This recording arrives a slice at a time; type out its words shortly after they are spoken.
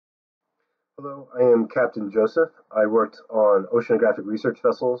Hello, I am Captain Joseph. I worked on oceanographic research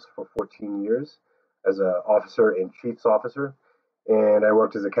vessels for 14 years as an officer and chief's officer, and I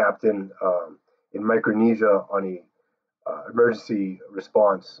worked as a captain in Micronesia on a emergency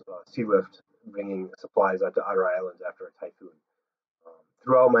response sea lift, bringing supplies out to outer islands after a typhoon.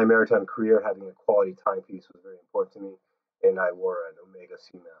 Throughout my maritime career, having a quality timepiece was very important to me, and I wore an Omega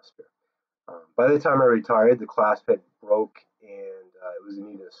Seamaster. By the time I retired, the clasp had broke and it was in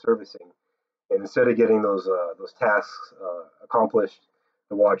need of servicing. And instead of getting those tasks accomplished,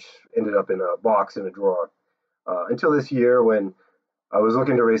 the watch ended up in a box in a drawer. Until this year, when I was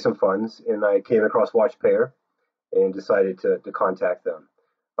looking to raise some funds, and I came across WatchPayer and decided to contact them.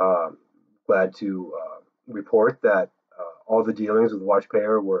 Um, Glad to report that all the dealings with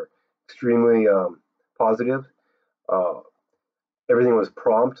WatchPayer were extremely positive. Uh, Everything was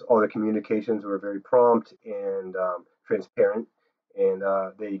prompt. All the communications were very prompt and transparent, and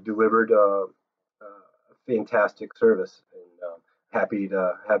they delivered fantastic service. And happy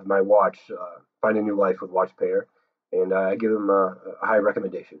to have my watch find a new life with WatchPayer, and I give them a high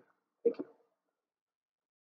recommendation. Thank you.